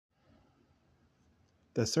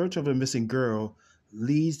The search of a missing girl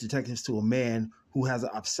leads detectives to a man who has an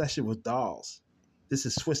obsession with dolls. This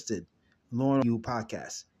is Twisted, Lauren You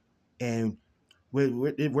podcast, and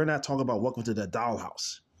we're not talking about Welcome to the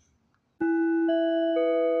Dollhouse.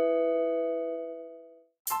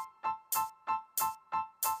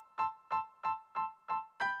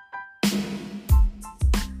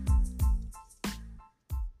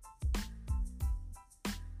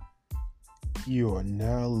 You are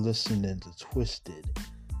now listening to Twisted,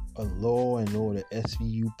 a Law and Order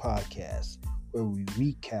SVU podcast, where we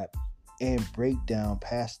recap and break down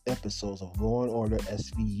past episodes of Law and Order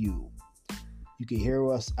SVU. You can hear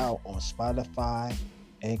us out on Spotify,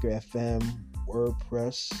 Anchor FM,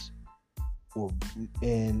 WordPress, or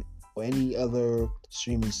any other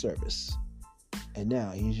streaming service. And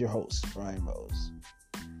now, here's your host, Brian Rose.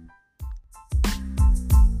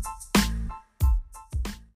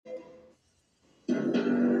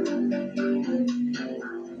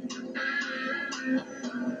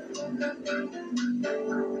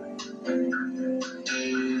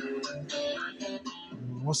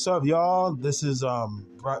 What's up, y'all? This is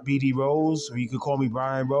BD Rose, or you can call me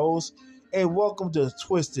Brian Rose, and welcome to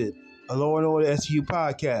Twisted, a Law and Order SVU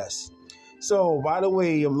podcast. So, by the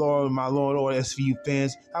way, my Law and Order SVU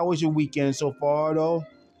fans, how was your weekend so far, though?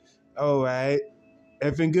 All right,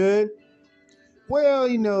 everything good? Well,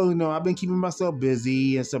 you know, I've been keeping myself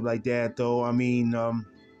busy and stuff like that, though. I mean,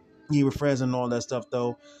 you with friends and all that stuff,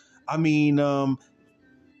 though. I mean, I'm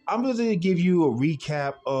going to give you a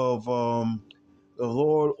recap of the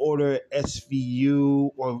Law and Order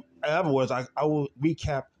SVU, or in other words, I will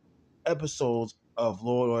recap episodes of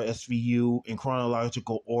Law and Order SVU in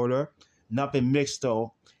chronological order, nothing mixed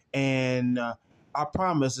though, and I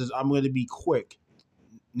promise I'm going to be quick.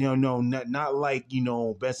 No, not like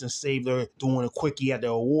Benson Stabler doing a quickie at the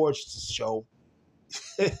awards show.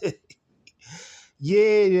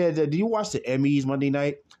 Yeah. Did you watch the Emmys Monday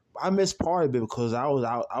night? I missed part of it because I was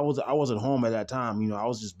out. I wasn't home at that time. I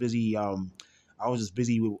was just busy. I was just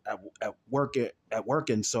busy at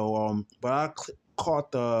working. So, but I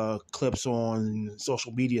caught the clips on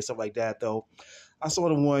social media, stuff like that. Though I saw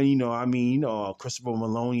the one, Christopher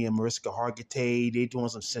Maloney and Mariska Hargitay, they doing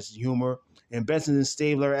some sense of humor, and Benson and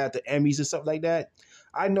Stabler at the Emmys and stuff like that.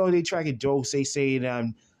 I know they tracking jokes. They say that.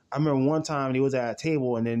 I remember one time they was at a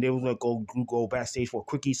table and then they was gonna go backstage for a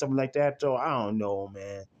quickie, something like that. So I don't know,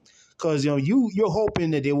 man, because you're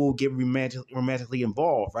hoping that they will get romantically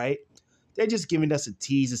involved, right? They're just giving us a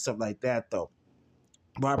tease and stuff like that, though.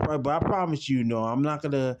 But I promise you, I'm not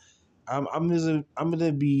gonna. I'm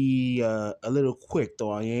gonna be a little quick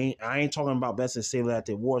though. I ain't talking about Benson Stabler at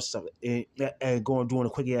the award stuff and doing a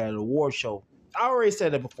quickie at an award show. I already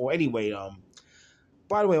said that before. Anyway,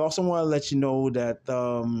 by the way, I also want to let you know that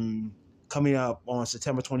coming up on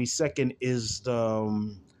September 22nd is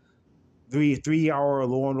the 3-hour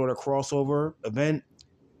Law and Order crossover event.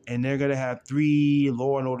 And they're going to have 3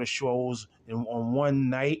 Law and Order shows on one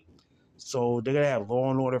night. So they're going to have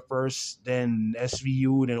Law and Order first, then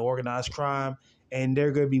SVU, then Organized Crime. And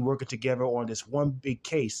they're going to be working together on this one big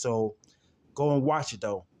case. So go and watch it,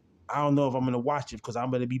 though. I don't know if I'm going to watch it because I'm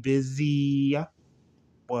going to be busy.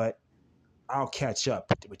 But I'll catch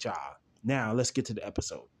up with y'all. Now, let's get to the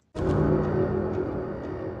episode.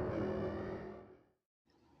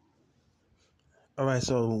 All right,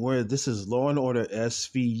 so this is Law and Order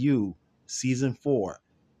SVU, Season 4,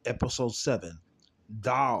 Episode 7,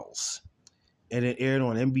 Dolls. And it aired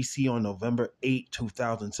on NBC on November 8,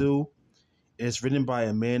 2002. It's written by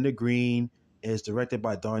Amanda Green. It's directed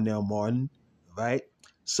by Darnell Martin, right?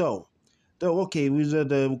 So, we did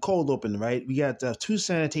the cold open, right? We got 2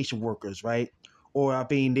 sanitation workers, right? Or, I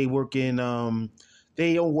mean, they work in,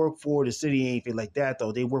 they don't work for the city or anything like that,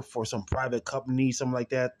 though. They work for some private company, something like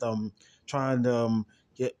that, trying to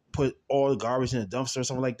put all the garbage in a dumpster or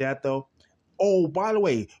something like that, though. Oh, by the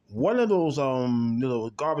way, one of those little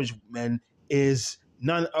garbage men is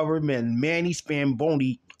none other than Manny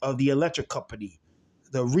Spamboni of the Electric Company,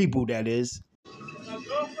 the reboot that is. My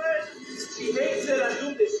girlfriend, she hates that I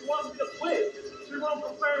do this. She wants me to quit. She won't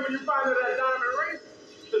complain when you find her that diamond ring.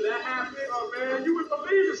 Did that happen? Oh man, you would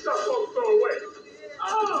believe the stuff folks throw away.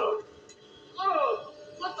 Oh,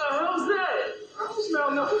 what the hell's that? I don't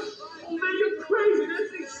smell nothing. Oh man, you're crazy. That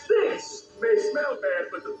thing stinks. May smell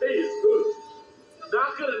bad, but the pay is good.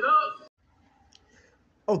 Not good enough.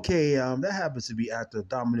 Okay, that happens to be actor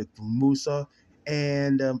Dominic Musa,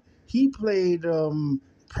 and he played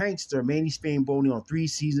prankster Manny Spamboni on 3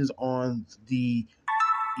 seasons on the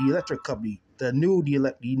Electric Company, the new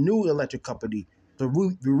Electric Company, the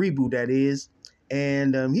reboot that is,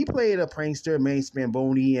 and he played a prankster Manny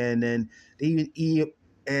Spamboni, and then he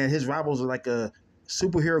and his rivals are like a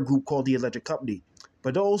superhero group called the Electric Company.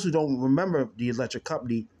 But those who don't remember the Electric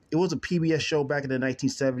Company, it was a PBS show back in the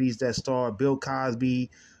 1970s that starred Bill Cosby,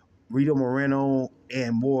 Rita Moreno,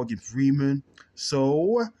 and Morgan Freeman.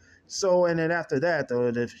 And then after that,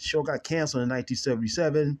 the show got canceled in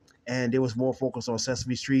 1977, and there was more focus on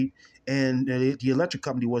Sesame Street. And the Electric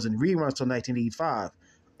Company was in reruns until 1985.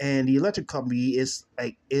 And the Electric Company is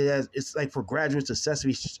like it's like for graduates of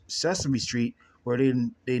Sesame Street, where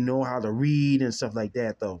they know how to read and stuff like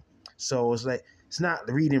that, though. So it's like it's not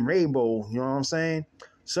the Reading Rainbow, you know what I'm saying?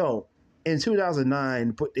 So in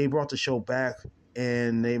 2009, they brought the show back,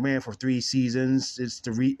 and they ran for 3 seasons. It's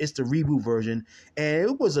the reboot version, and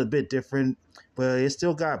it was a bit different, but it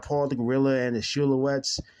still got Paul the Gorilla and the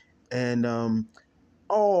Silhouettes. And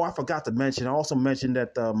I forgot to mention. I also mentioned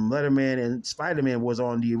that Letterman and Spider-Man was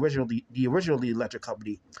on the original Electric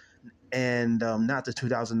Company, and not the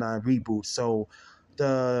 2009 reboot. So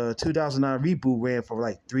the 2009 reboot ran for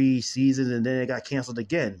like 3 seasons, and then it got canceled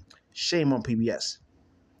again. Shame on PBS.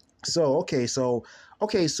 So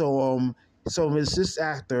it's this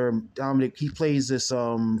actor, Dominic, he plays this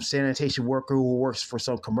sanitation worker who works for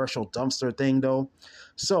some commercial dumpster thing, though.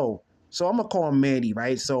 So I'm going to call him Manny,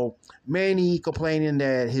 right? So Manny complaining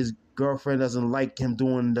that his girlfriend doesn't like him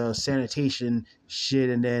doing the sanitation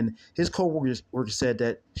shit, and then his co-worker said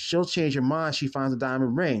that she'll change her mind if she finds a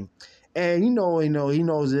diamond ring. And he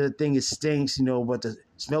knows the thing stinks, but the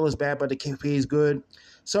smell is bad, but the pay is good.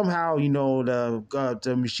 Somehow,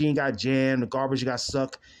 the machine got jammed, the garbage got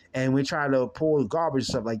stuck, and we tried to pull the garbage and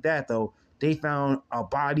stuff like that, though. They found a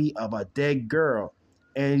body of a dead girl.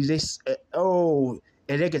 And they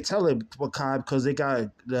could tell it because they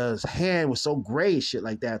got the hand was so gray, shit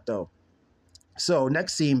like that, though. So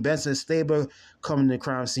next scene, Benson Stabler coming to the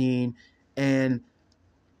crime scene, and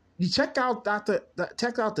you check out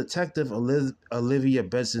Detective Olivia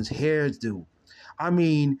Benson's hairdo. I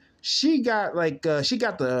mean, she got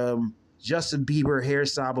the Justin Bieber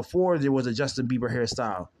hairstyle before there was a Justin Bieber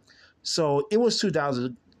hairstyle. So it was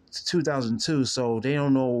 2002, so they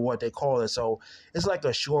don't know what they call it. So it's like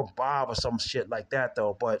a short bob or some shit like that,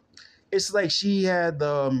 though. But it's like she had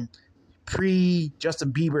the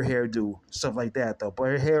pre-Justin Bieber hairdo, stuff like that, though. But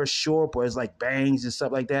her hair is short, but it's like bangs and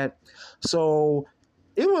stuff like that. So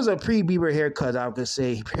it was a pre-Bieber haircut, I could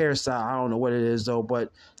say, hairstyle. I don't know what it is, though.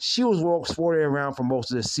 But she was sporting around for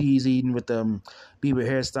most of the season with the Bieber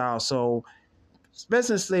hairstyle. So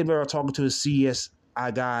Benson Stabler are talking to a CSU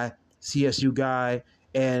guy,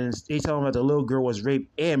 and they tell him that the little girl was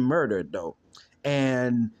raped and murdered, though.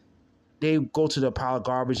 And they go to the pile of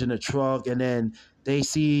garbage in the truck, and then they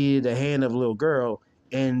see the hand of a little girl,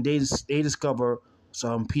 and they discover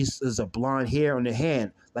some pieces of blonde hair on the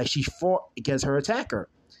hand, like she fought against her attacker.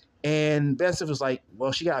 And Benson was like,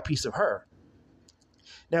 well, she got a piece of her.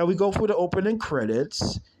 Now we go for the opening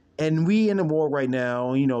credits, and we in the morgue right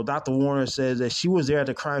now. Dr. Warner says that who was there at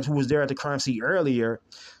the crime scene earlier,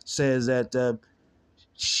 says that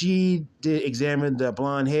she did examine the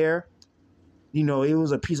blonde hair. It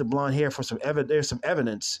was a piece of blonde hair for there's some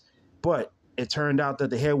evidence, but it turned out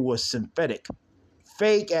that the hair was synthetic,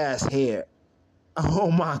 fake ass hair.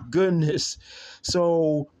 Oh my goodness!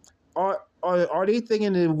 So are they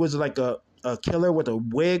thinking it was like a killer with a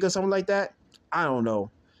wig or something like that? I don't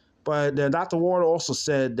know. But Dr. Warner also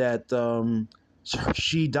said that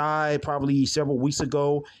she died probably several weeks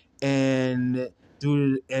ago, and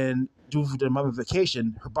due to the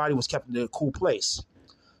mummification, her body was kept in a cool place.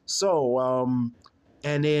 So,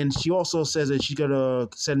 and then she also says that she's gonna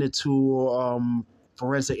send it to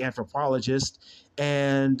forensic anthropologist,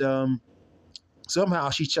 and somehow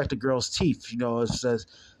she checked the girl's teeth. It says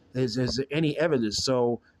is there any evidence?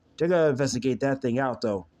 So they're gonna investigate that thing out,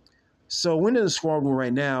 though. So we're in the squad room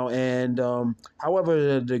right now, and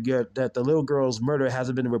however, that the little girl's murder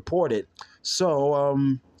hasn't been reported.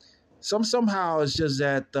 So somehow it's just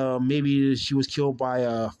that maybe she was killed by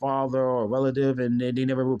a father or a relative, and they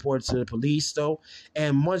never reported to the police, though.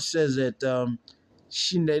 And Munch says that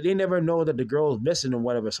they never know that the girl is missing or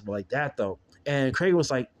whatever, something like that, though. And Craig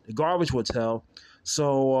was like, the garbage will tell.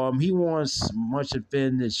 So he wants Munch and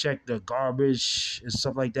Finn to check the garbage and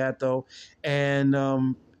stuff like that, though. And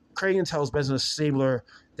Cragen tells Benson Stabler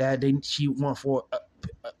that she wants for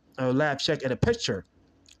a lab check and a picture.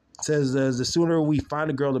 Says the sooner we find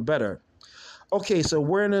the girl, the better. Okay, so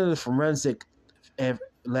we're in the forensic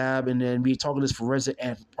lab, and then we talking to this forensic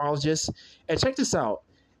anthropologist. And check this out: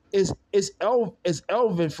 is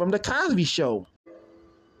Elvin from the Cosby Show?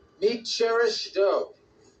 Meet Cherish Doe.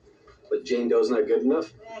 But Jane Doe's not good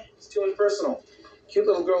enough? It's too impersonal. Cute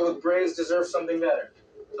little girl with brains deserves something better,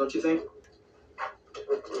 don't you think?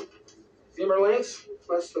 Femur length,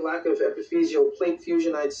 Plus the lack of epiphyseal plate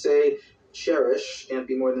fusion, I'd say Cherish can't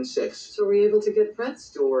be more than 6. So were you able to get Prince?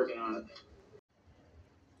 Still working on it.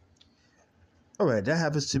 All right, that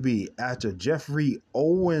happens to be actor Jeffrey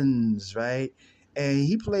Owens, right? And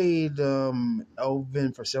he played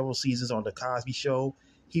Elvin for several seasons on The Cosby Show.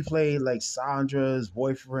 He played like Sandra's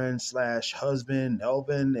boyfriend slash husband,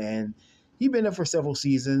 Elvin, and he been there for several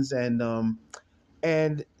seasons. And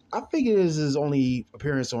I figured this is his only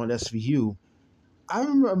appearance on SVU. I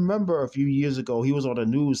remember a few years ago he was on the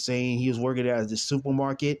news saying he was working at the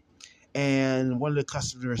supermarket, and one of the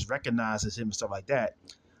customers recognizes him and stuff like that.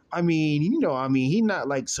 I mean, he's not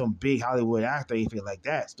like some big Hollywood actor or anything like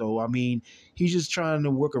that. So, I mean, he's just trying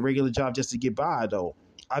to work a regular job just to get by, though.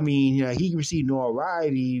 I mean, he received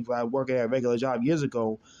notoriety by working at a regular job years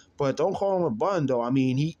ago, but don't call him a bum, though. I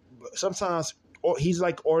mean, he's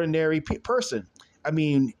like ordinary person. I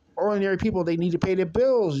mean, ordinary people, they need to pay their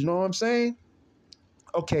bills. You know what I'm saying?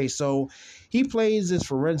 Okay, so he plays this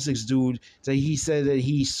forensics dude that he said that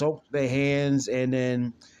he soaked their hands and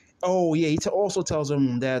then, oh yeah, he also tells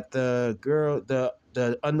him that the girl, the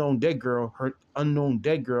unknown dead girl,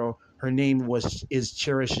 her name is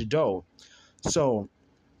Cherish Doe. So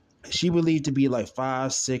she believed to be like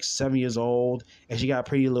 5, 6, 7 years old, and she got a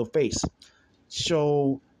pretty little face.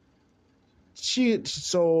 So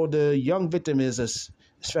the young victim is a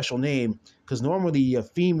special name because normally a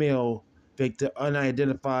female victim,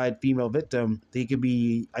 unidentified female victim, they could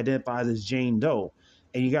be identified as Jane Doe,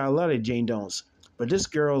 and you got a lot of Jane Does. But this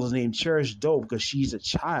girl is named Cherish Doe because she's a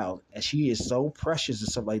child and she is so precious and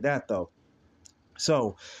stuff like that, though.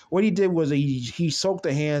 So what he did was he soaked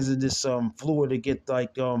the hands in this fluid to get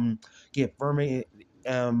fermented.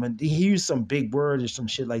 And he used some big words or some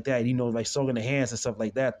shit like that, like soaking the hands and stuff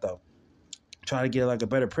like that, though. Trying to get like a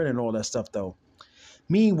better print and all that stuff, though.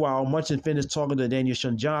 Meanwhile, Munch and Finn is talking to Daniel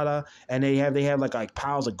Shanjata, and they have like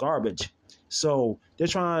piles of garbage. So they're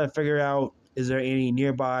trying to figure out, is there any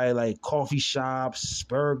nearby like coffee shops,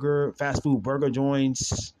 fast food burger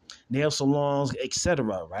joints, nail salons,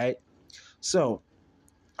 etc. Right? So,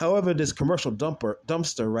 however, this commercial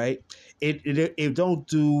dumpster, right? It don't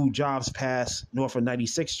do jobs past north of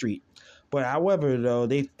 96th Street. But however, though,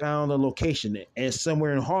 they found a location, and it's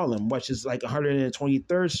somewhere in Harlem, which is like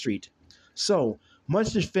 123rd Street. So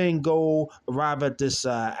Munch and Finn arrive at this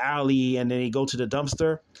alley, and then they go to the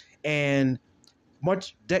dumpster, and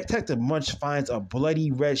Detective Munch finds a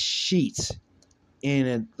bloody red sheet in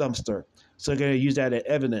a dumpster. So they're gonna use that as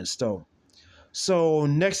evidence, though. So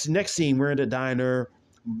next scene, we're in the diner.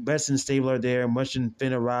 Benson and Stabler are there. Munch and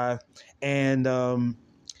Finn arrive, and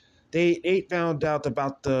they found out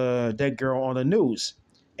about the dead girl on the news,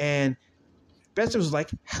 and Benson was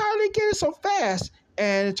like, "How did they get it so fast?"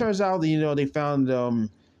 And it turns out that, they found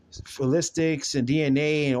ballistics and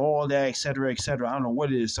DNA and all that, et cetera, et cetera. I don't know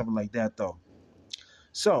what it is, something like that, though.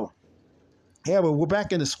 So, yeah, but we're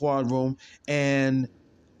back in the squad room, and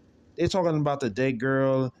they're talking about the dead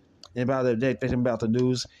girl and about the dead victim, about the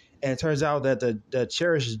news. And it turns out that the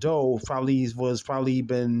Cherish Doe was probably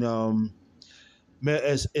been turned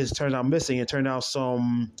out missing. It turned out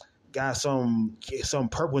some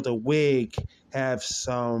perp with a wig have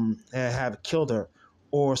killed her,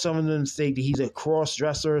 or some of them say that he's a cross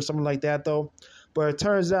dresser or something like that, though. But it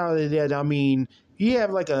turns out that you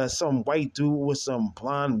have like some white dude with some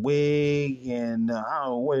blonde wig, and I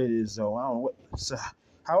don't know what it is, though. I don't know what. So,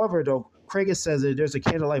 however, though, Craig says that there's a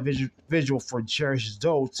candlelight vigil for Cherish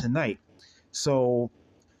Doe tonight. So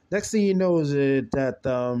next thing you know is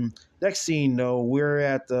that next scene, though, we're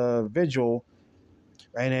at the vigil,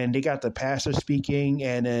 and then they got the pastor speaking,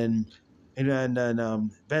 and then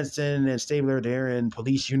Benson and Stabler, they're in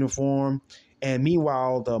police uniform. And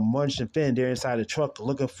meanwhile, the Munch and Finn, they're inside the truck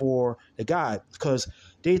looking for the guy because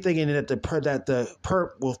they're thinking that the perp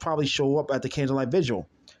will probably show up at the candlelight vigil.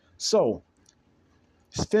 So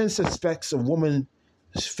Finn suspects a woman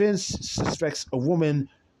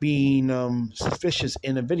being suspicious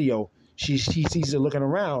in the video. She sees her looking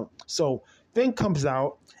around. So Finn comes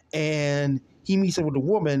out and he meets up with the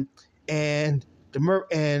woman, and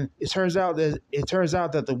it turns out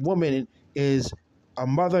that the woman is a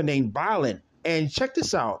mother named Byron. And check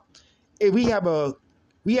this out. We have a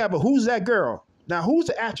who's that girl? Now, who's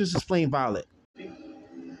the actress that's playing Violet?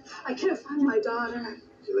 I can't find my daughter.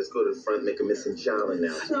 Okay, let's go to the front and make a missing child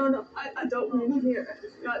now. No, I don't mean here.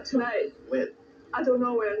 Not tonight. When? I don't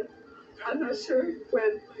know when. I'm not sure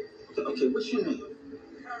when. Okay, what's your name?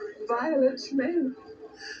 Violet Tremaine.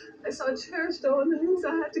 I saw Cherish Doe on the news.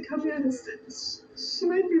 I had to come in. She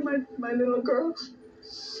might be my little girl.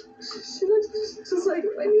 She looks just like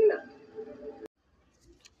Nina.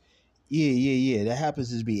 Yeah. That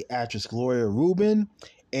happens to be actress Gloria Rubin,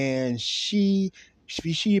 and she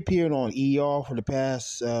appeared on ER for the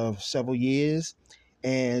past several years,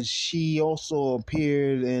 and she also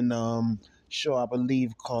appeared in show I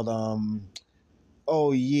believe called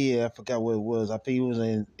oh yeah, I forgot what it was. I think it was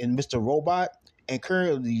in Mr. Robot, and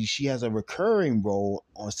currently she has a recurring role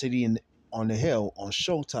on on the Hill on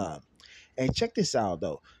Showtime. And check this out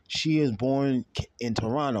though. She is born in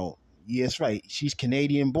Toronto. Yes, right. She's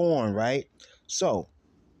Canadian born, right? So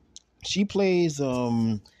she plays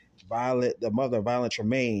Violet, the mother of Violet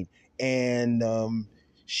Tremaine, and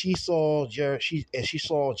she saw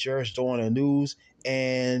Jared's door on the news,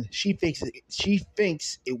 and she thinks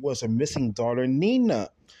it was her missing daughter Nina.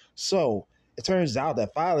 So it turns out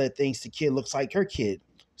that Violet thinks the kid looks like her kid.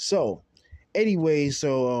 So anyway,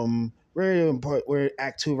 we're in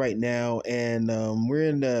Act Two right now, and we're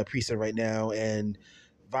in the precinct right now, and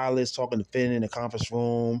Violet's talking to Finn in the conference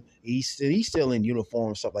room. He's still in uniform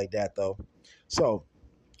and stuff like that though. So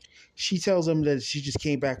she tells him that she just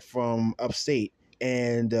came back from upstate,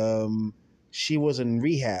 and she was in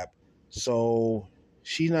rehab. So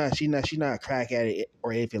she's not a crack at it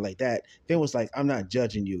or anything like that. Finn was like, I'm not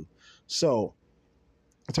judging you. So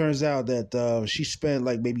it turns out that she spent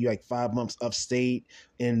maybe 5 months upstate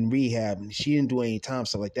in rehab, and she didn't do any time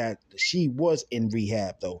stuff like that. She was in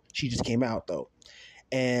rehab though. She just came out though,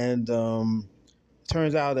 and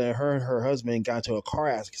turns out that her and her husband got into a car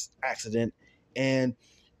accident, and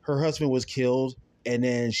her husband was killed, and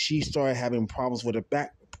then she started having problems with her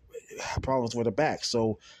back.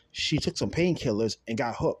 So she took some painkillers and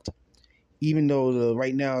got hooked. Even though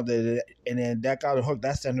right now and then that got her hooked,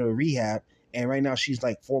 that sent her to rehab, and right now she's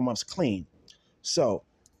 4 months clean. So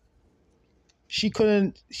she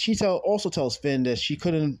couldn't. Also tells Finn that she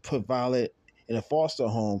couldn't put Violet in a foster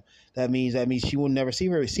home. That means she will never see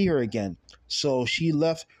her again. So she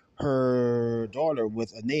left her daughter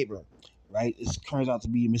with a neighbor, right? It turns out to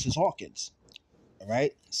be Mrs. Hawkins,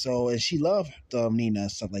 right? So and she loved Nina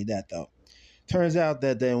and stuff like that, though. Turns out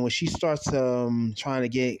that then when she starts trying to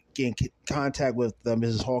get in contact with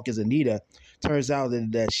Mrs. Hawkins and Nita, turns out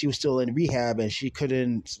that she was still in rehab and she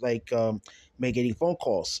couldn't make any phone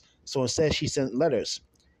calls. So instead, she sent letters,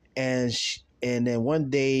 and then one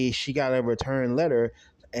day she got a return letter,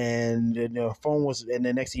 and the phone was, and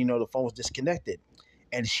the next thing you know, the phone was disconnected,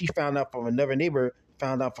 and she found out from another neighbor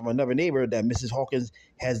that Mrs. Hawkins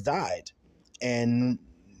has died, and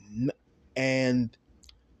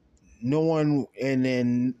no one, and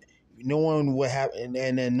then no one would have, and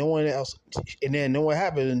then no one else, and then no one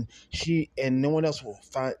happened. No one else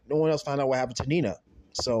found out what happened to Nina.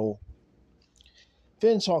 So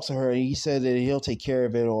Finn talks to her, and he said that he'll take care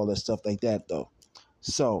of it, all that stuff like that, though.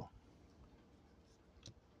 So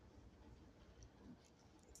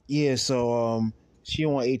yeah, so she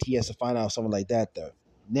don't want ATS to find out something like that, though.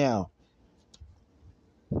 Now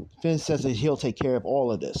Finn says that he'll take care of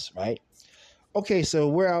all of this, right? Okay, so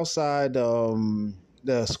we're outside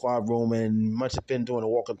the squad room, and Munch has been doing a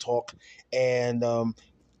walk and talk, and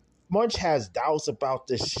Munch has doubts about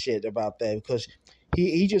this shit about that because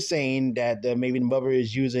he just saying that maybe the mother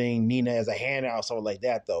is using Nina as a handout or something like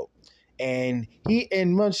that though, and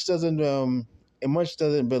Munch doesn't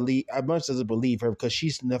believe her because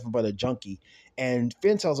she's nothing but a junkie, and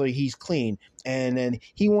Finn tells her he's clean, and then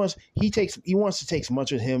he wants to take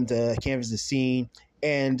Munch with him to canvass the scene,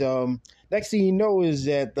 and next thing you know is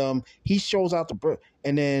that he shows out the birth,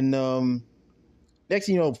 and then next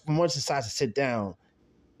thing you know, Munch decides to sit down,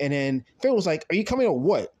 and then Finn was like, "Are you coming or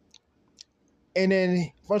what?" And then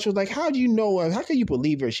Munch was like, "How do you know? How can you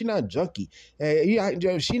believe her? She's not a junkie.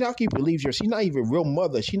 She not can you believe her? She's not even a real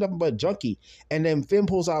mother. She's nothing but a junkie." And then Finn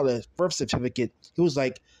pulls out a birth certificate. He was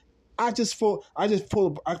like, I pulled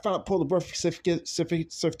the birth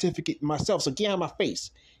certificate myself. So get out of my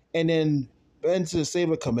face." And then Ben to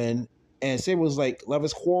Saber come in, and Saber was like,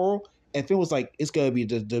 "Lovers quarrel," and Finn was like, "It's gonna be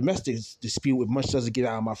the domestic dispute if Munch doesn't get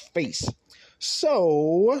out of my face."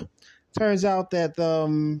 So turns out that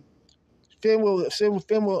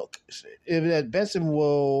Benson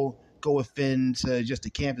will go with Finn to just the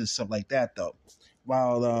camp and stuff like that, though,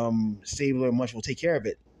 while Stabler and Munch will take care of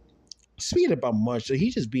it. Speaking about Munch, so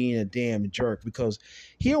he's just being a damn jerk because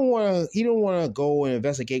he don't want to go and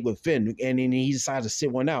investigate with Finn, and then he decides to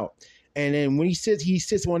sit one out. And then when he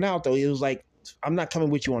sits one out though. It was like, "I'm not coming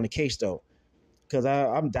with you on the case though, because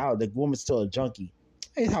I'm doubted the woman's still a junkie."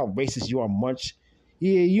 Hey, how racist you are, Munch.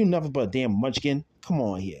 Yeah, you nothing but a damn munchkin. Come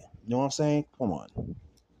on here. You know what I'm saying? Come on.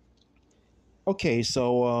 Okay,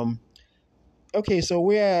 so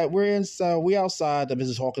we outside of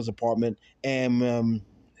Mrs. Hawkins' apartment, and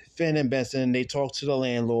Finn and Benson, they talk to the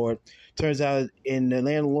landlord. Turns out, and the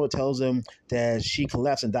landlord tells them that she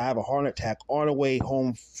collapsed and died of a heart attack on her way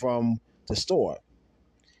home from the store.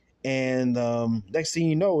 And next thing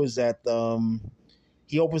you know is that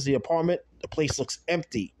he opens the apartment. The place looks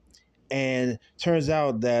empty, and turns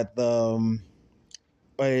out that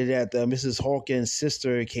Mrs. Hawkins'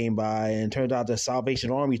 sister came by, and turned out the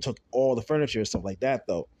Salvation Army took all the furniture and stuff like that,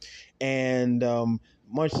 though. And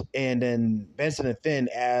then Benson and Finn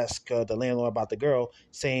ask the landlord about the girl,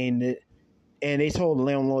 saying that, and they told the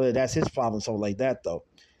landlord that that's his problem, something like that, though.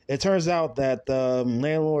 It turns out that the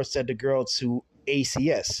landlord sent the girl to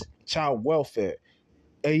ACS, Child Welfare,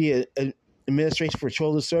 Administration for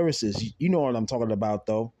Children's Services. You know what I'm talking about,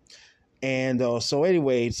 though. And so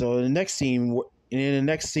anyway, so in the next scene,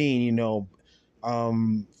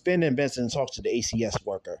 Finn and Benson talk to the ACS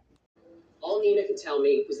worker. All Nina could tell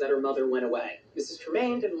me was that her mother went away. Mrs.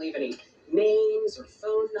 Tremaine didn't leave any names or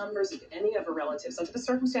phone numbers of any of her relatives. Under the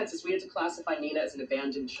circumstances, we had to classify Nina as an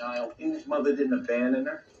abandoned child. Nina's mother didn't abandon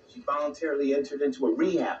her. She voluntarily entered into a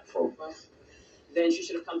rehab program. Then she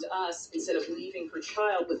should have come to us instead of leaving her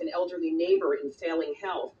child with an elderly neighbor in failing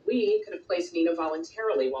health. We could have placed Nina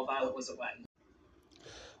voluntarily while Violet was away.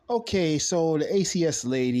 Okay, so the ACS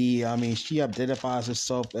lady, she identifies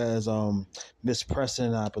herself as Miss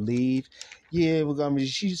Preston, I believe. Yeah,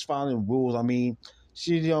 she's following rules. Miss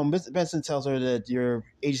Benson tells her that your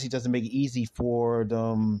agency doesn't make it easy for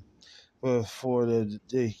kids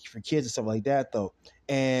and stuff like that, though.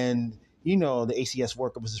 And the ACS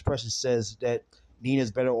worker, Mrs. Preston, says that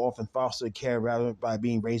Nina's better off in foster care rather by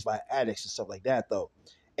being raised by addicts and stuff like that, though.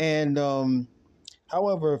 And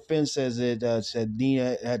however, Finn says that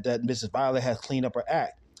Mrs. Violet has cleaned up her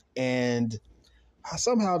act, and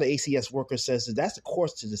somehow the ACS worker says that that's the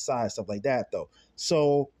course to decide, stuff like that, though.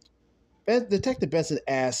 So Detective Benson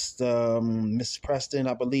asked Mrs. Preston,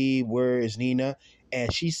 I believe, where is Nina,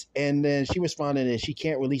 and then she responded that she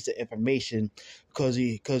can't release the information because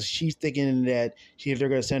she's thinking that if they're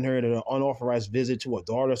going to send her an unauthorized visit to a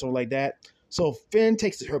daughter or something like that. So Finn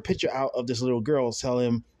takes her picture out of this little girl, telling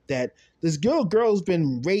him that this girl's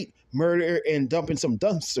been raped, murdered, and dumped in some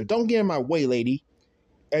dumpster. Don't get in my way, lady.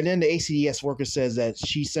 And then the ACS worker says that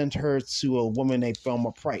she sent her to a woman named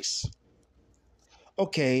Thelma Price.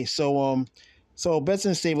 Okay, so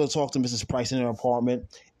Benson's able to talk to Mrs. Price in her apartment,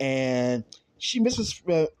 and Mrs.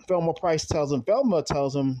 Thelma Price tells him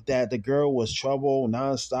that the girl was trouble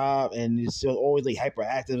nonstop and is still always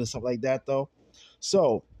hyperactive and stuff like that, though.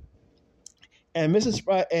 So, and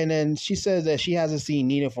then she says that she hasn't seen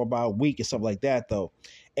Nina for about a week and stuff like that, though.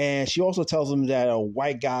 And she also tells him that a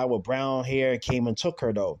white guy with brown hair came and took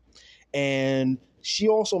her, though. And she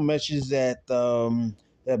also mentions that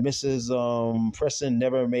that Mrs. Preston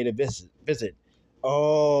never made a visit.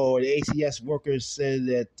 Oh, the ACS worker said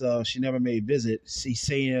that she never made a visit. She's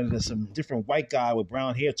saying that some different white guy with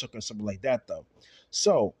brown hair took her, something like that, though.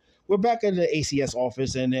 So we're back in the ACS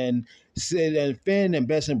office, and then Finn and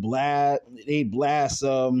Benson blast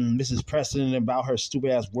Mrs. Preston about her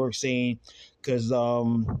stupid ass work, saying because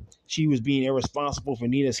she was being irresponsible for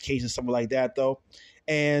Nina's case and something like that, though.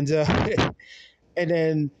 And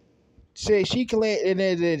then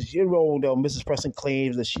Mrs. Preston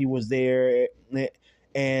claims that she was there,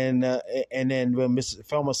 and then when Mrs.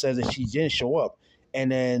 Thelma says that she didn't show up,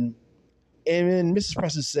 and then Mrs.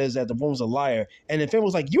 Preston says that the woman's a liar, and then Finn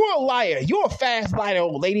was like, "You're a liar. You're a fast liar,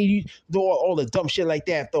 old lady. You do all the dumb shit like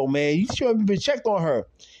that, though, man. You should have been checked on her."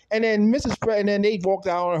 And then they walked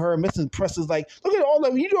out on her. And Mrs. Preston's like, "Look at all the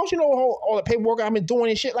all the paperwork I've been doing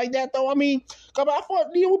and shit like that, though. I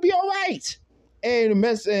thought Nina would be all right." And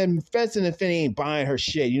Benson and Finn ain't buying her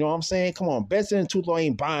shit. You know what I'm saying? Come on, Benson and Toothlaw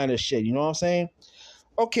ain't buying her shit. You know what I'm saying?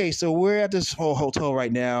 Okay, so we're at this whole hotel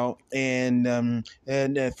right now, and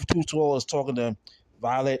Toothlaw is talking to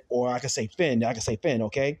Violet, or I can say Finn.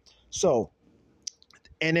 Okay, so.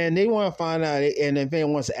 And then they want to find out, and then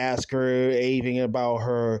Finn wants to ask her anything about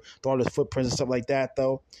her daughter's footprints and stuff like that,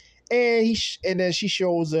 though. And then she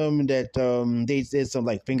shows them that they did some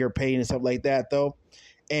finger painting and stuff like that, though.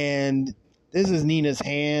 And this is Nina's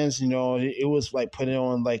hands. It was putting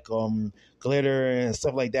on glitter and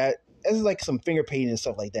stuff like that. This is some finger painting and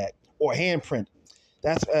stuff like that, or handprint.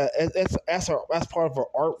 That's part of her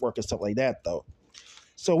artwork and stuff like that, though.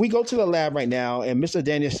 So we go to the lab right now, and Mr.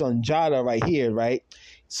 Daniel Sanjata right here, right?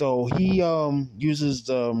 So he uses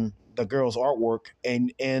the girl's artwork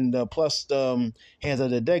and plus the hands of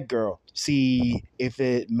the dead girl, see if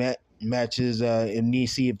it matches, and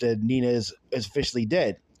see if the Nina is officially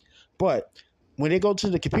dead. But when they go to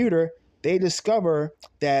the computer, they discover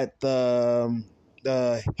that the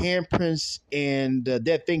handprints and the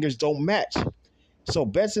dead fingers don't match. So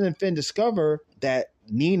Benson and Finn discover that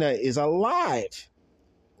Nina is alive.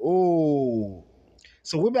 Oh,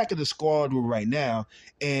 so we're back in the squad room right now,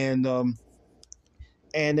 and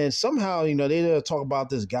then somehow they talk about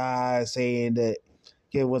this guy saying that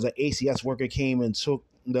it was an ACS worker came and took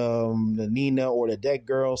the Nina or the dead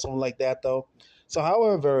girl, something like that though. So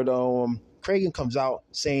however though, Kragen comes out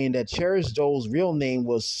saying that Cherish Joe's real name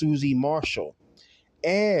was Susie Marshall,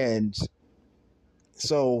 and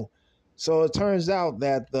so it turns out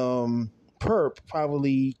that the perp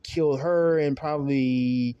probably killed her and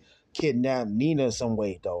probably kidnapped Nina some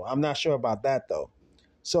way though. I'm not sure about that though.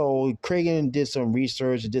 So Kragen did some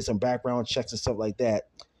research and did some background checks and stuff like that.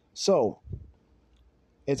 So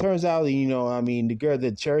it turns out, the girl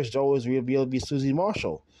that Cherish Joe is revealed to be Susie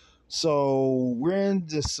Marshall. So we're in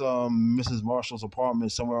this Mrs. Marshall's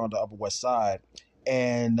apartment somewhere on the Upper West Side,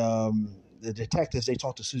 and the detectives, they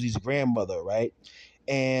talk to Susie's grandmother, right?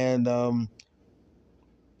 And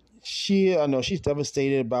she's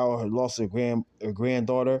devastated about her loss of her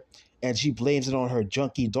granddaughter, and she blames it on her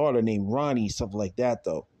junkie daughter named Ronnie, something like that,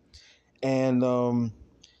 though. And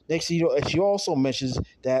next thing you know, she also mentions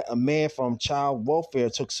that a man from child welfare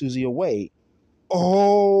took Susie away.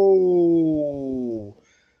 Oh,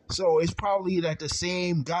 so it's probably like the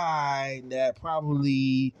same guy that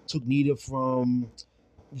probably took Nita from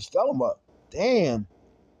Thelma. Damn.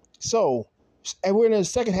 So, and we're in the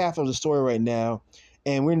second half of the story right now,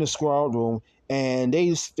 and we're in the squad room, and they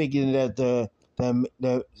just figuring that the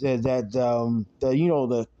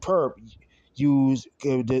perp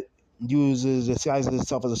uses disguises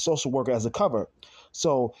himself as a social worker as a cover.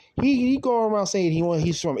 So he going around saying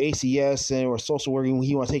he's from ACS and or social worker,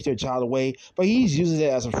 he want to take their child away, but he's using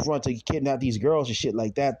it as a front to kidnap these girls and shit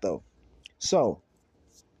like that though. So,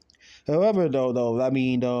 however though,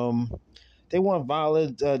 they want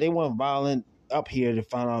violent up here to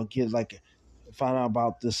find out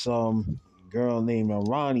about this girl named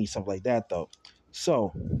Ronnie, something like that though.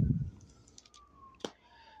 So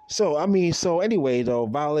anyway though,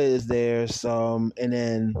 Violet is there, and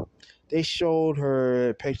then they showed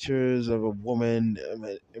her pictures of a woman,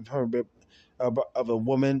 of a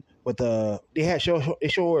woman with they showed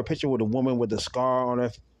her a picture with a woman with a scar on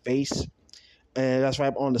her face, and that's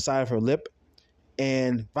right on the side of her lip.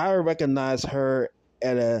 And Violet recognized her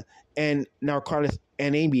at a narcotics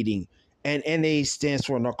NA meeting, and NA stands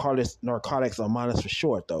for Narcotics Anonymous for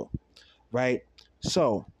short, though, right?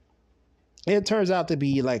 So it turns out to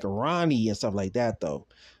be like Ronnie and stuff like that, though.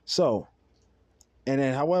 So, and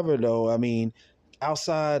then, however, though,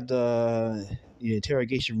 outside the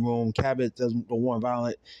interrogation room, Cabot don't want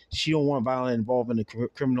violent. She don't want violent involved in the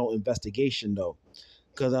criminal investigation, though.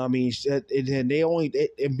 Because that's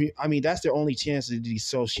their only chance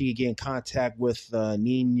so she get in contact with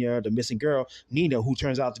Nina, the missing girl, Nina, who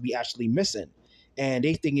turns out to be actually missing, and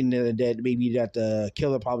they thinking that maybe that the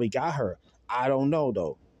killer probably got her. I don't know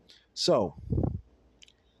though. So,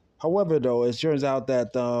 however, though, it turns out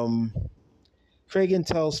that Kragen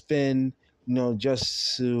tells Finn,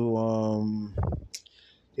 just to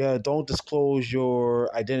don't disclose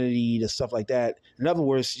your identity to stuff like that. In other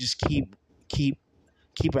words, just keep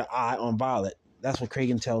an eye on Violet. That's what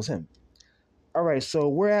Kragen tells him. All right, so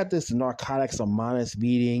we're at this Narcotics Anonymous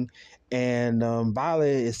meeting, and Violet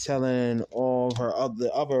is telling all her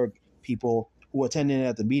other people who attended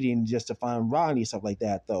at the meeting just to find Ronnie, stuff like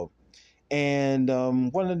that, though. And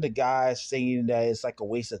one of the guys saying that it's like a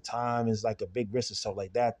waste of time, it's like a big risk and stuff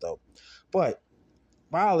like that, though. But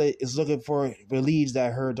Violet is believes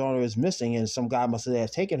that her daughter is missing, and some guy must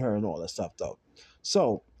have taken her and all that stuff, though.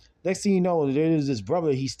 So next thing you know, there's this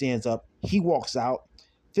brother. He stands up. He walks out.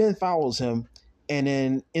 Finn follows him. And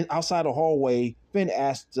then outside the hallway, Finn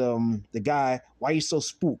asked the guy, why you so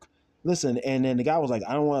spooked? Listen, and then the guy was like,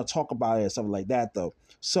 I don't want to talk about it or something like that, though.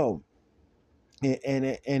 So,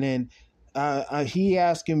 and then he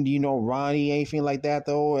asked him, do you know Ronnie, anything like that,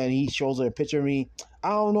 though? And he shows her a picture of me. I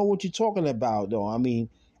don't know what you're talking about, though.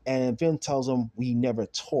 And Finn tells him we never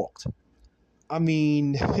talked.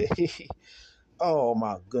 Oh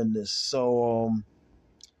my goodness. So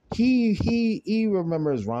he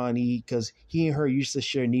remembers Ronnie because he and her used to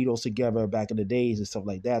share needles together back in the days and stuff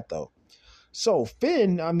like that, though. So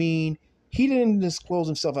Finn, he didn't disclose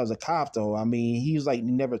himself as a cop, though. He was like,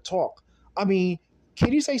 never talk.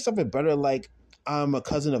 Can you say something better like I'm a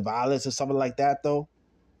cousin of Violet's or something like that, though?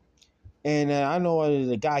 And I know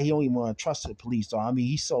the guy, he don't even want to trust the police, though.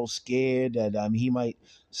 He's so scared that he might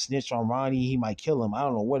snitch on Ronnie, he might kill him. I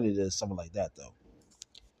don't know what it is, something like that, though.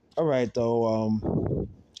 All right, though.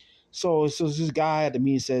 So this guy at the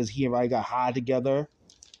meeting says he and Ronnie got high together,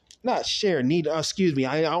 not share needles. Excuse me.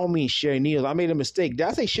 I don't mean share needles. I made a mistake. Did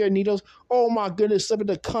I say share needles? Oh my goodness, slipping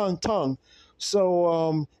the tongue.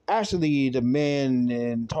 So actually, the man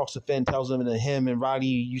and talks to Finn, tells him that him and Roddy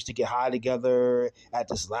used to get high together at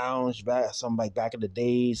this lounge back in the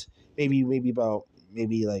days. Maybe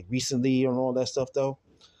like recently and all that stuff though.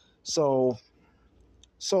 So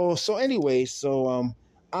anyway,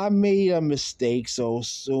 I made a mistake. So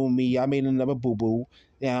me, I made another boo boo.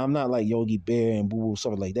 Yeah, I'm not like Yogi Bear and boo boo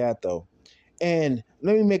something like that though. And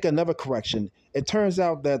let me make another correction. It turns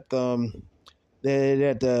out that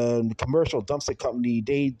that the commercial dumpster company,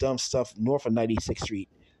 they dump stuff north of 96th Street.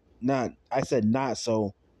 I said not,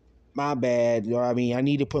 so my bad. You know what I mean? I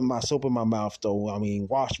need to put my soap in my mouth though. I mean,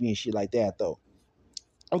 wash me and shit like that though.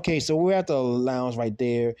 Okay, so we're at the lounge right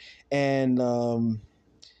there, and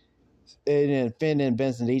then Finn and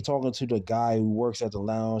Benson, they talking to the guy who works at the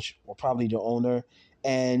lounge, or probably the owner.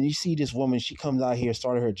 And you see this woman, she comes out here,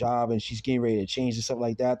 started her job, and she's getting ready to change and stuff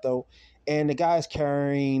like that, though. And the guy's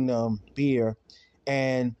carrying beer,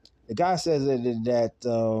 and the guy says that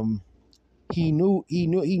he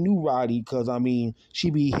knew Roddy because I mean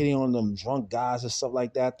she be hitting on them drunk guys and stuff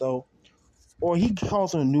like that, though. Or he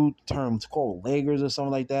calls them a new term called leggers or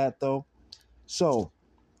something like that, though. So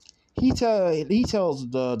he tells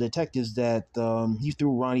the detectives that he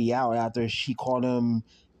threw Ronnie out after she called him.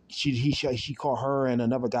 She caught her and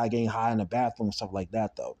another guy getting high in the bathroom and stuff like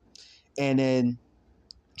that though. And then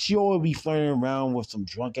she always be flirting around with some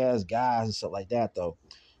drunk ass guys and stuff like that though.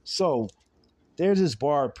 So there's this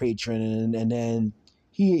bar patron and then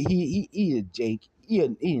he a Jake, he a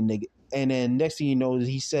nigga. And then next thing you know,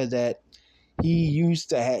 he said that he used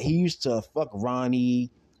to fuck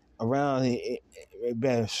Ronnie around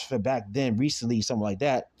back then recently, something like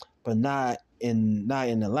that, but not in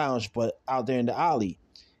the lounge, but out there in the alley.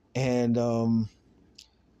 And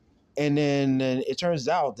then it turns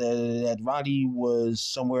out that Roddy was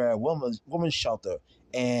somewhere at women's shelter,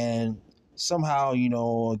 and somehow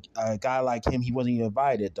a guy like him, he wasn't even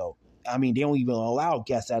invited though. I mean, they don't even allow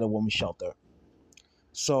guests at a women's shelter.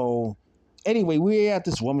 So anyway, we're at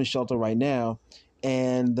this women's shelter right now,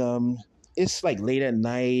 and it's like late at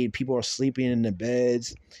night. People are sleeping in the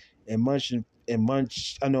beds, and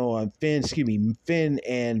Finn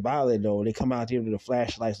and Violet though, they come out here with the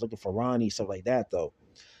flashlights looking for Ronnie, stuff like that though.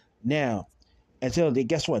 Now,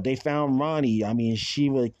 guess what? They found Ronnie. I mean, she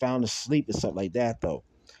was found asleep and stuff like that though.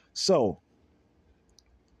 So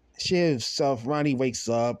Ronnie wakes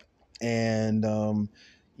up, and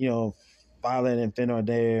Violet and Finn are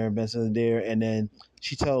there, Benson's there, and then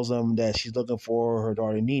she tells them that she's looking for her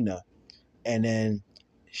daughter Nina. And then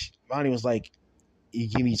Ronnie was like, "You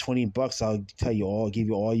give me $20, I'll give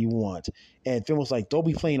you all you want." And Finn was like, "Don't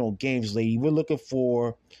be playing no games, lady. We're looking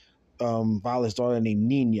for Violet's daughter named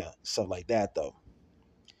Nina," stuff like that though.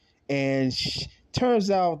 And turns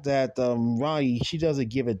out that Ronnie, she doesn't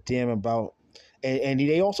give a damn about. And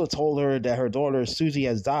they also told her that her daughter Susie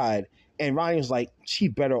has died, and Ronnie was like, "She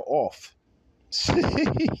better off."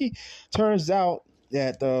 Turns out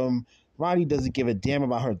that Ronnie doesn't give a damn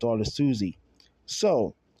about her daughter Susie.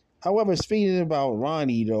 So, however, speaking about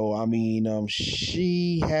Ronnie though, I mean,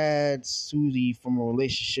 she had Susie from a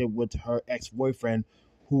relationship with her ex-boyfriend,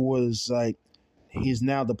 who was like, he's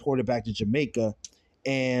now deported back to Jamaica,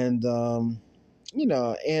 and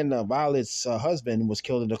Violet's husband was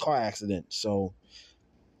killed in a car accident. So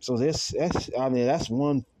that's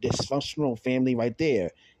one dysfunctional family right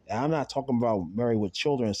there. And I'm not talking about married with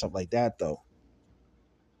children and stuff like that though.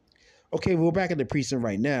 Okay, we're back at the precinct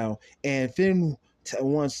right now, and Finn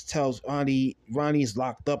once tells Ronnie's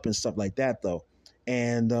locked up and stuff like that though.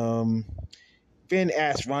 And Finn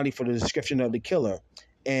asks Ronnie for the description of the killer,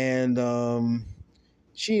 and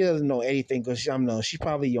she doesn't know anything because she's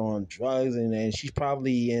probably on drugs, and she's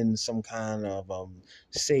probably in some kind of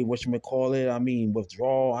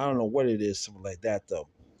withdrawal. I don't know what it is, something like that though.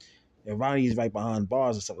 And Ronnie's right behind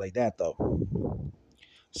bars and stuff like that though.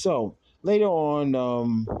 So later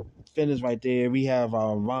on, Finn is right there. We have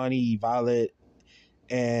Ronnie, Violet,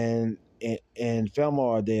 and Velma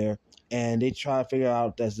are there, and they try to figure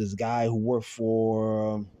out that's this guy who worked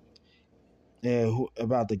for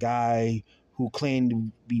about the guy who claimed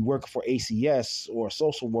to be working for ACS or a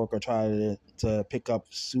social worker, trying to pick up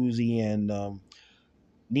Susie and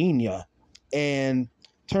Nina. And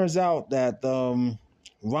turns out that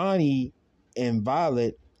Ronnie and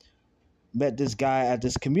Violet met this guy at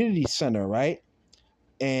this community center, right?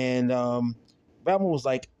 And Velma was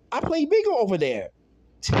like, "I play bingo over there."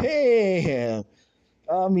 Damn.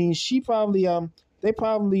 I mean,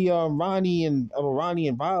 Ronnie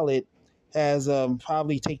and Violet has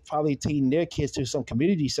probably taken their kids to some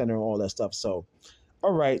community center and all that stuff. So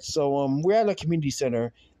All right, so we're at a community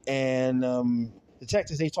center, and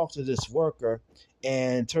detectives they talk to this worker,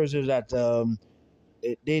 and turns out that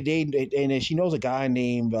and then she knows a guy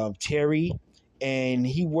named Terry, and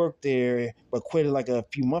he worked there but quit like a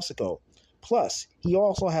few months ago. Plus, he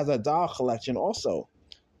also has a doll collection. Also,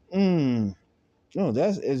 no,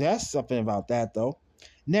 that's something about that though.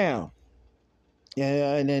 Now,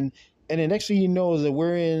 and then next thing you know is that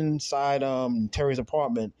we're inside Terry's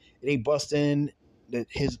apartment. They bust in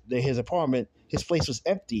his apartment. His place was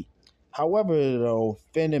empty. However, though,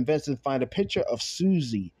 Finn and Benson find a picture of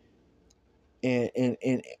Susie in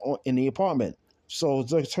the apartment. So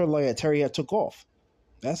it's like Terry had took off.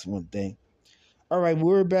 That's one thing. All right,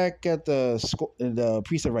 we're back at the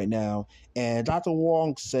precinct right now, and Dr.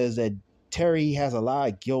 Wong says that Terry has a lot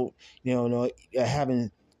of guilt,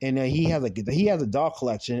 having, and he has a dog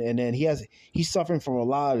collection, and then he's suffering from a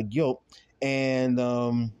lot of guilt, and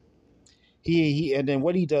he and then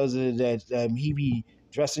what he does is that he be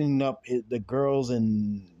dressing up the girls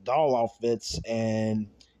in doll outfits and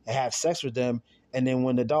have sex with them, and then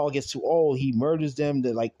when the doll gets too old, he murders them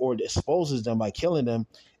or disposes them by killing them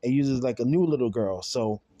and uses like a new little girl.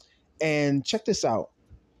 So, and check this out,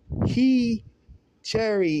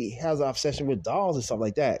 Terry has an obsession with dolls and stuff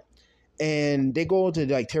like that, and they go into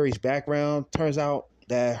like Terry's background. Turns out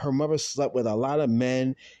that her mother slept with a lot of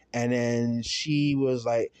men, and then she was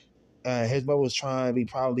like. His mother was trying to be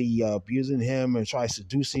probably abusing him and try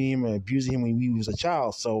seducing him and abusing him when he was a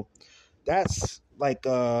child. So that's like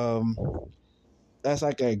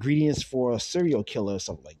ingredients for a serial killer or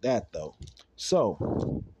something like that, though.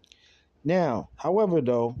 So now, however,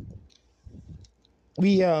 though,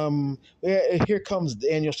 here comes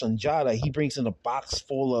Daniel Sanjata. He brings in a box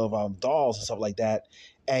full of dolls and stuff like that,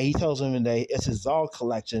 and he tells him that it's his doll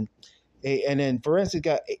collection. And then Forensic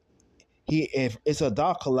got. It's a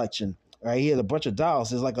doll collection, right? He has a bunch of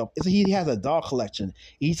dolls. He has a doll collection.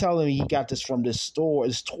 He's telling me he got this from this toy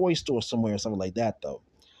store somewhere or something like that, though.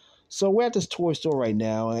 So we're at this toy store right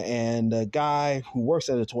now, and the guy who works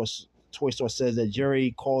at the toy store says that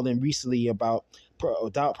Jerry called him recently about a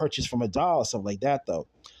doll purchase from a doll or something like that, though.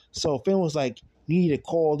 So Finn was like, "You need to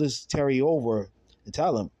call this Terry over and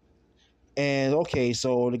tell him." And okay,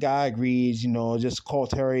 so the guy agrees, just call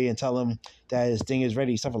Terry and tell him that his thing is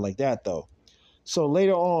ready, something like that, though. So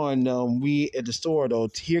later on, we at the store, though,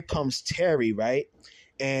 here comes Terry, right?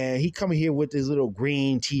 And he coming here with his little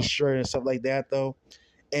green T-shirt and stuff like that, though.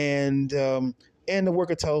 And the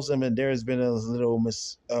worker tells him that there's been a little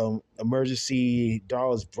emergency,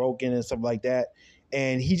 doll is broken and stuff like that.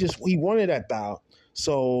 And he wanted that doll.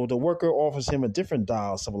 So the worker offers him a different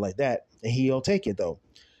doll, something like that, and he'll take it, though.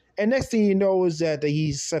 And next thing you know is that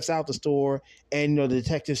he steps out the store, and the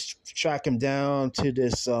detectives track him down to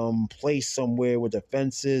this place somewhere with the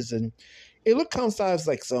fences, and it looks kind of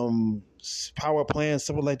like some power plant,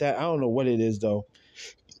 something like that. I don't know what it is though.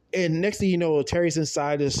 And next thing you know, Terry's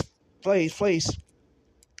inside this place,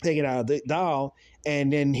 taking out the doll,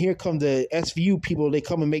 and then here come the SVU people. They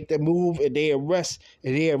come and make their move, and they arrest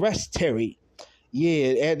Terry. Yeah,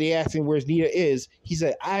 and they ask him where Nita is. He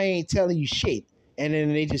said, "I ain't telling you shit." And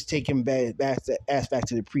then they just take him back to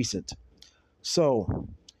the precinct. So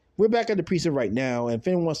we're back at the precinct right now, and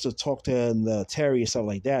Finn wants to talk to Terry or something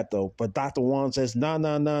like that, though. But Dr. Wong says,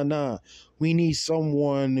 nah. We need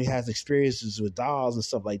someone who has experiences with dolls and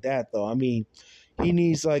stuff like that, though. I mean, he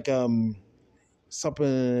needs like something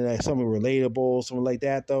relatable, something like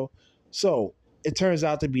that, though. So it turns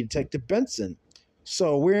out to be Detective Benson.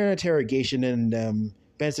 So we're in interrogation, and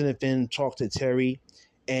Benson and Finn talk to Terry,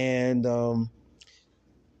 and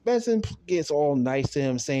Benson gets all nice to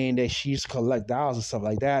him, saying that she used to collect dolls and stuff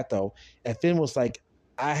like that, though. And Finn was like,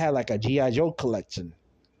 "I had like a G.I. Joe collection."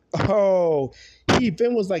 Oh,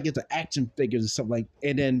 Finn was like into action figures and stuff like.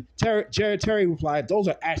 And then Terry replied, "Those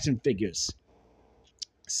are action figures."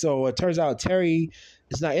 So it turns out Terry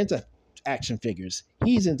is not into action figures.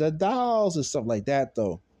 He's into dolls and stuff like that,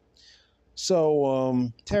 though. So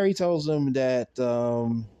Terry tells him that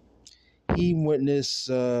he witnessed.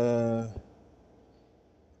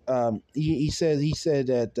 He said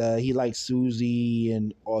that he liked Susie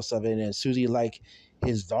and all stuff, and Susie liked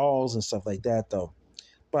his dolls and stuff like that, though.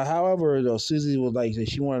 But however, though, Susie was like that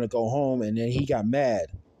she wanted to go home, and then he got mad.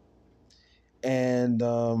 And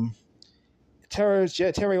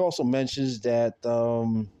Terry also mentions that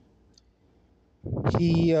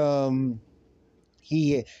he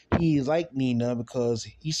liked Nina because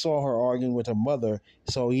he saw her arguing with her mother,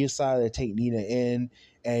 so he decided to take Nina in.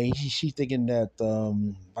 And she's thinking that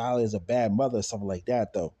Violet is a bad mother or something like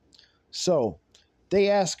that, though. So they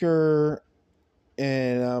ask her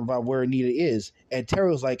about where Nina is. And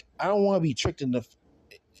Terry was like, "I don't want to be tricked into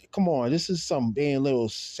Come on, this is some being little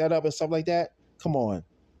setup and stuff like that. Come on.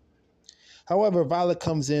 However, Violet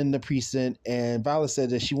comes in the precinct, and Violet said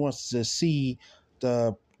that she wants to see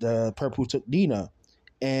the perp who took Nina,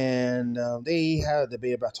 and they had a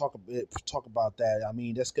debate about talk about that. I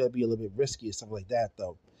mean, that's gonna be a little bit risky and stuff like that,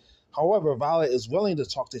 though. However, Violet is willing to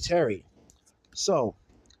talk to Terry. So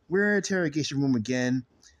we're in the interrogation room again,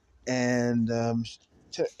 and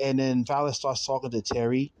then Violet starts talking to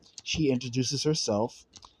Terry. She introduces herself,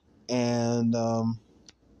 and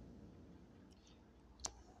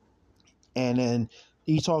then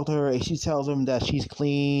he talked to her, and she tells him that she's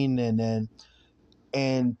clean,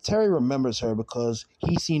 and Terry remembers her because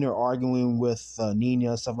he's seen her arguing with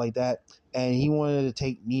Nina and stuff like that, and he wanted to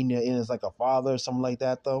take Nina in as like a father or something like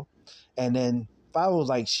that, though. And then Violet was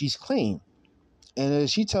like, she's clean, and then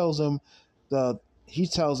he tells him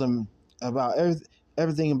about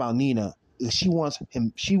everything about Nina. She wants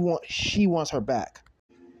him. She wants her back.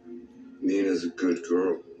 Nina's a good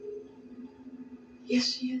girl.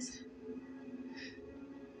 Yes, she is.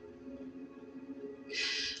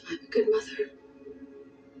 I'm a good mother.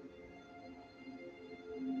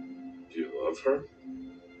 Do you love her?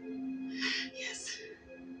 Yes.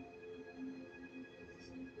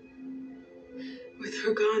 With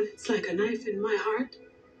her gone, it's like a knife in my heart.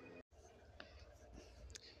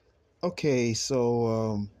 Okay,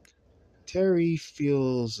 so Terry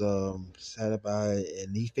feels sad about it,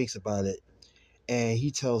 and he thinks about it, and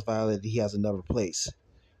he tells Violet that he has another place.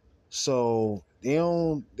 So they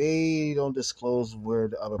don't disclose where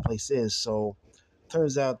the other place is. So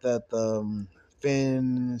turns out that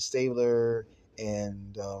Finn, Stabler,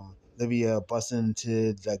 and Olivia bust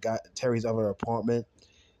into Terry's other apartment.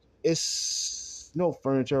 It's no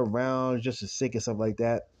furniture around, just a sink and stuff like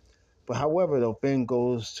that. But however, though, Finn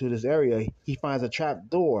goes to this area, he finds a trap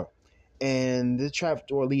door, and the trap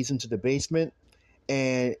door leads into the basement,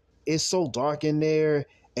 and it's so dark in there,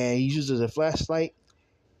 and he uses a flashlight,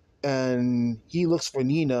 and he looks for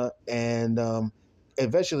Nina, and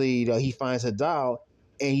eventually he finds a doll,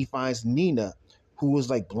 and he finds Nina, who was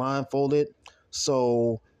like blindfolded.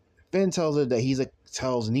 So Finn tells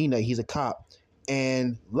Nina he's a cop,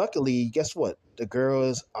 and luckily, guess what? The girl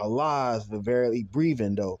is alive but barely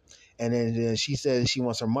breathing though. And then she says she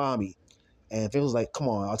wants her mommy, and Finn was like, "Come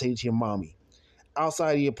on, I'll take you to your mommy."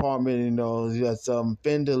 Outside the apartment,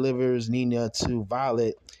 Finn delivers Nina to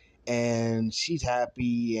Violet, and she's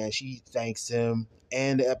happy and she thanks him,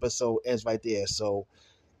 and the episode ends right there. So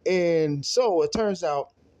it turns out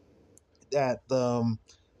that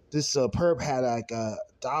this perp had like a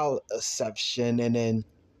doll exception, and then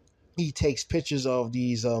he takes pictures of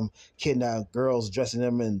these kidnapped girls, dressing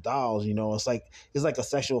them in dolls. It's like a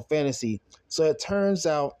sexual fantasy. So it turns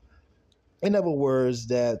out, in other words,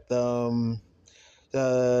 that the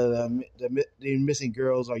missing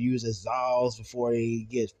girls are used as dolls before they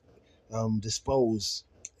get disposed.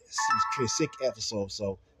 It's a sick episode.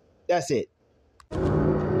 So that's it.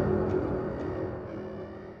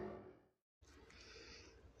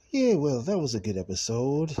 Yeah, well, that was a good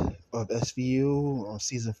episode of SVU on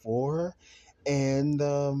season 4, and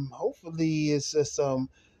hopefully it's just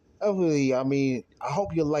hopefully, I mean, I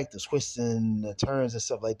hope you like the twists and the turns and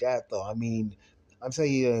stuff like that. Though, I mean, I'm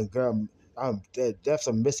telling you, girl, there's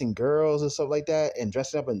some missing girls and stuff like that, and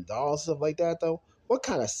dressing up in dolls and stuff like that. Though, what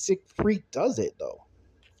kind of sick freak does it though?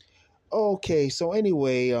 Okay, so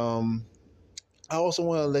anyway, I also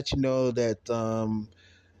want to let you know that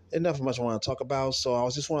enough much I want to talk about. So I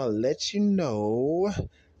just want to let you know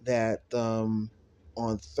that on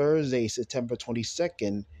Thursday, September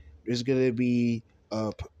 22nd, there's going to be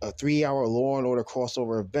a 3-hour Law and Order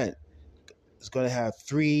crossover event. It's going to have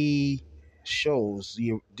 3 shows.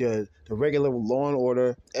 The regular Law and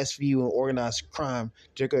Order, SVU, and Organized Crime.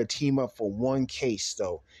 They're going to team up for one case,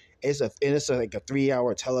 though. It's like a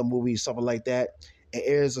 3-hour telemovie, something like that.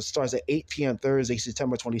 It starts at 8 p.m. Thursday,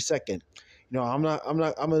 September 22nd. I'm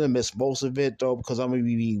gonna miss most of it though, because I'm gonna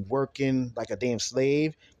be working like a damn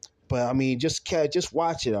slave. But I mean, just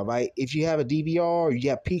watch it, all right? If you have a DVR or you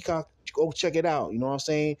have Peacock, go check it out. You know what I'm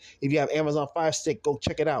saying? If you have Amazon Fire Stick, go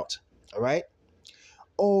check it out. All right.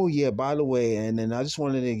 Oh yeah, by the way, and then I just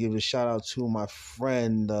wanted to give a shout out to my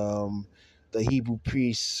friend, the Hebrew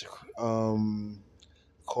priest, called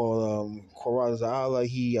Korazala.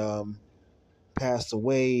 He passed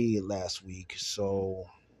away last week, so.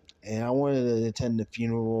 And I wanted to attend the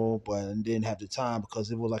funeral, but I didn't have the time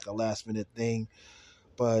because it was like a last minute thing.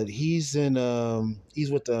 But he's with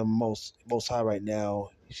the most high right now.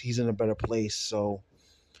 He's in a better place. So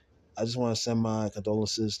I just want to send my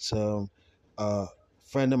condolences to a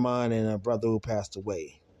friend of mine and a brother who passed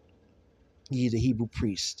away. He's a Hebrew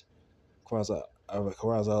priest,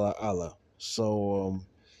 Allah. So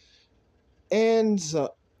and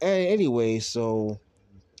anyway, so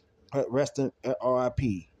rest in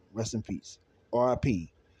R.I.P. Rest in peace.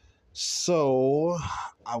 R.I.P. So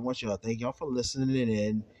I want y'all to thank y'all for listening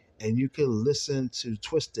in. And you can listen to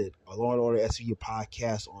Twisted, a Law and Order SVU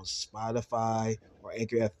podcast on Spotify or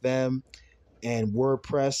Anchor FM and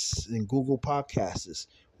WordPress and Google Podcasts,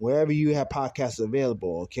 wherever you have podcasts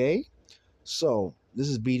available, okay? So this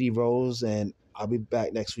is BD Rose, and I'll be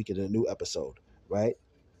back next week in a new episode, right?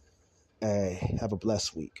 Have a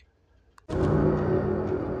blessed week.